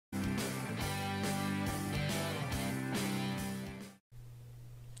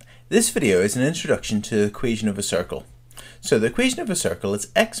This video is an introduction to the equation of a circle. So the equation of a circle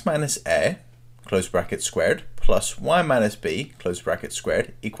is x minus a, close bracket squared, plus y minus b, close bracket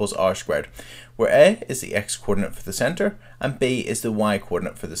squared, equals r squared, where a is the x coordinate for the centre, and b is the y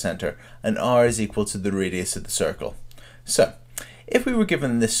coordinate for the centre, and r is equal to the radius of the circle. So, if we were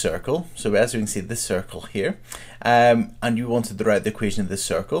given this circle, so as we can see this circle here, and you wanted to write the equation of this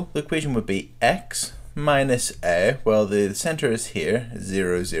circle, the equation would be x minus a, well the centre is here,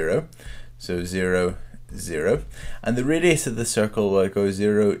 0, 0, so 0, 0, and the radius of the circle will go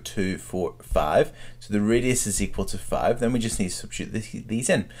 0, 2, 4, 5, so the radius is equal to 5, then we just need to substitute these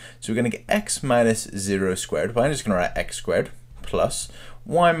in. So we're going to get x minus 0 squared, well I'm just going to write x squared, plus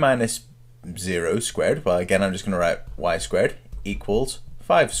y minus 0 squared, well again I'm just going to write y squared, equals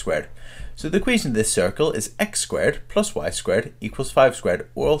 5 squared. So the equation of this circle is x squared plus y squared equals 5 squared,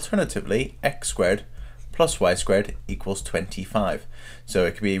 or alternatively x squared plus y squared equals 25. So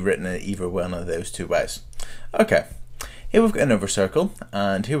it can be written in either one of those two ways. Okay, here we've got another circle,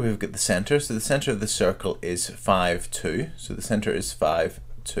 and here we've got the centre. So the centre of the circle is 5, 2. So the centre is 5,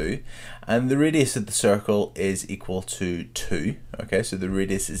 2. And the radius of the circle is equal to 2. Okay, so the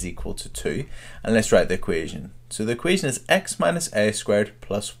radius is equal to 2. And let's write the equation. So the equation is x minus a squared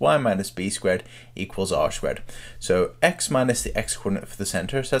plus y minus b squared equals r squared. So x minus the x coordinate for the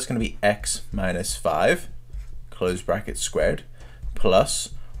centre, so that's going to be x minus 5, close bracket squared,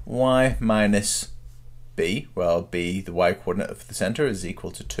 plus y minus b, well b, the y coordinate for the centre, is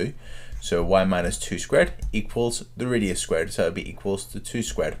equal to 2. So y minus 2 squared equals the radius squared, so it would be equals to 2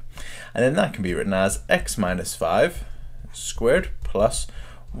 squared. And then that can be written as x minus 5 squared plus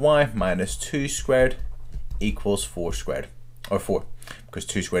y minus 2 squared equals 4 squared, or 4, because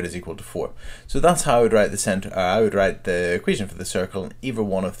 2 squared is equal to 4. So that's how I would write the center. I would write the equation for the circle in either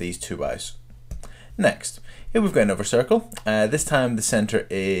one of these two ways. Next, here we've got another circle. This time the center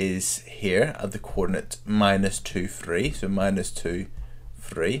is here at the coordinate minus 2, 3, so minus 2,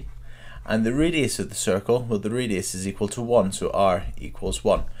 3. And the radius of the circle, well the radius is equal to 1, so r equals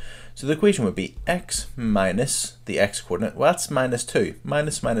 1. So the equation would be x minus the x coordinate, well that's minus 2,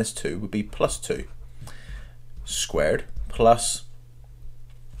 minus 2 would be plus 2 squared, plus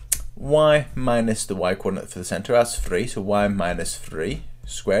y minus the y coordinate for the centre, that's 3, so y minus 3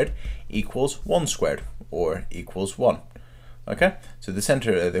 squared equals 1 squared, or equals 1. Okay, so the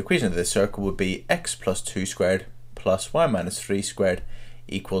centre, the equation of this circle would be x plus 2 squared plus y minus 3 squared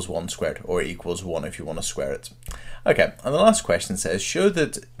equals 1 squared, or equals 1 if you want to square it. Okay, and the last question says, show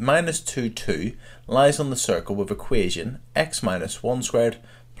that minus 2, 2 lies on the circle with equation x minus 1 squared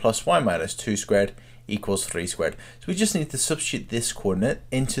plus y minus 2 squared equals 3 squared. So we just need to substitute this coordinate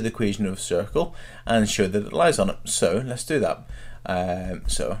into the equation of a circle and show that it lies on it. So let's do that.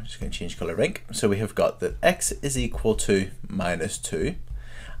 So I'm just going to change colour of ink. So we have got that x is equal to minus 2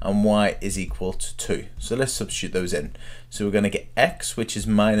 and y is equal to 2. So let's substitute those in. So we're going to get x, which is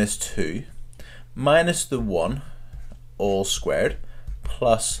minus 2, minus the 1 all squared,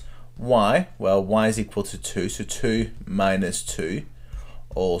 plus y, well y is equal to 2, so 2 minus 2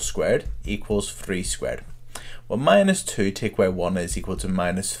 all squared equals 3 squared. Well, minus 2 take away 1 is equal to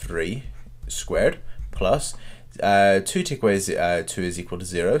minus 3 squared, plus 2 take away 2 is equal to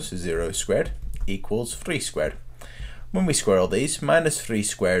 0, so 0 squared equals 3 squared. When we square all these, minus 3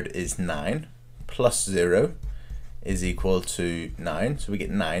 squared is 9, plus 0 is equal to 9, so we get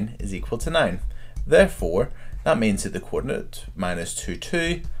 9 is equal to 9. Therefore, that means that the coordinate minus 2,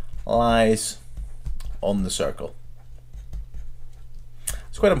 2 lies on the circle.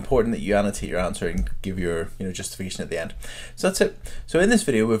 It's quite important that you annotate your answer and give your justification at the end. So that's it. So in this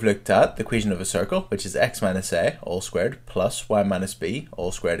video we've looked at the equation of a circle, which is x minus a all squared plus y minus b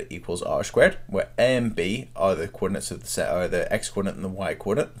all squared equals r squared, where a and b are the coordinates of the set, are the x coordinate and the y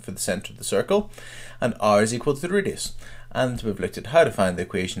coordinate for the centre of the circle, and r is equal to the radius. And we've looked at how to find the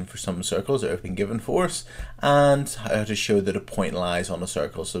equation for some circles that have been given for us, and how to show that a point lies on a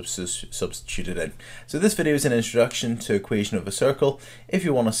circle substituted in. So this video is an introduction to equation of a circle. If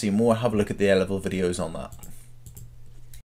you want to see more, have a look at the A-level videos on that.